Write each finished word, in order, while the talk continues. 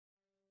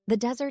The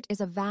desert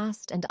is a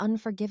vast and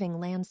unforgiving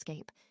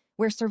landscape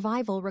where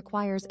survival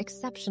requires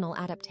exceptional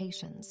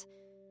adaptations.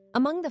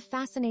 Among the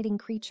fascinating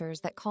creatures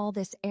that call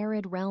this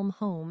arid realm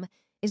home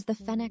is the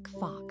Fennec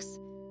Fox.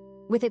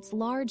 With its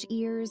large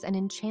ears and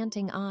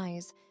enchanting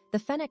eyes, the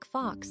Fennec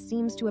Fox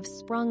seems to have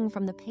sprung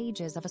from the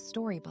pages of a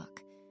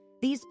storybook.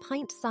 These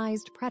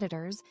pint-sized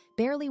predators,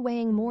 barely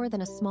weighing more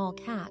than a small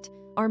cat,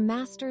 are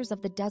masters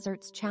of the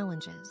desert's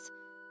challenges.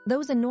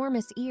 Those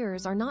enormous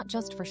ears are not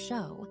just for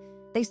show.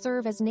 They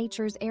serve as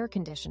nature's air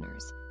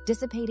conditioners,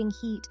 dissipating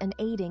heat and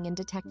aiding in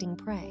detecting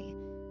prey.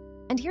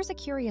 And here's a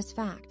curious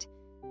fact.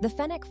 The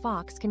Fennec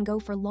Fox can go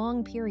for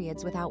long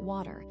periods without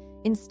water,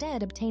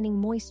 instead obtaining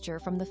moisture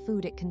from the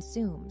food it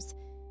consumes.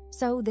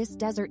 So this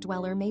desert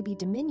dweller may be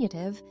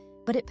diminutive,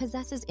 but it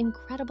possesses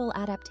incredible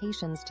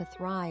adaptations to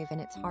thrive in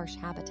its harsh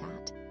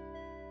habitat.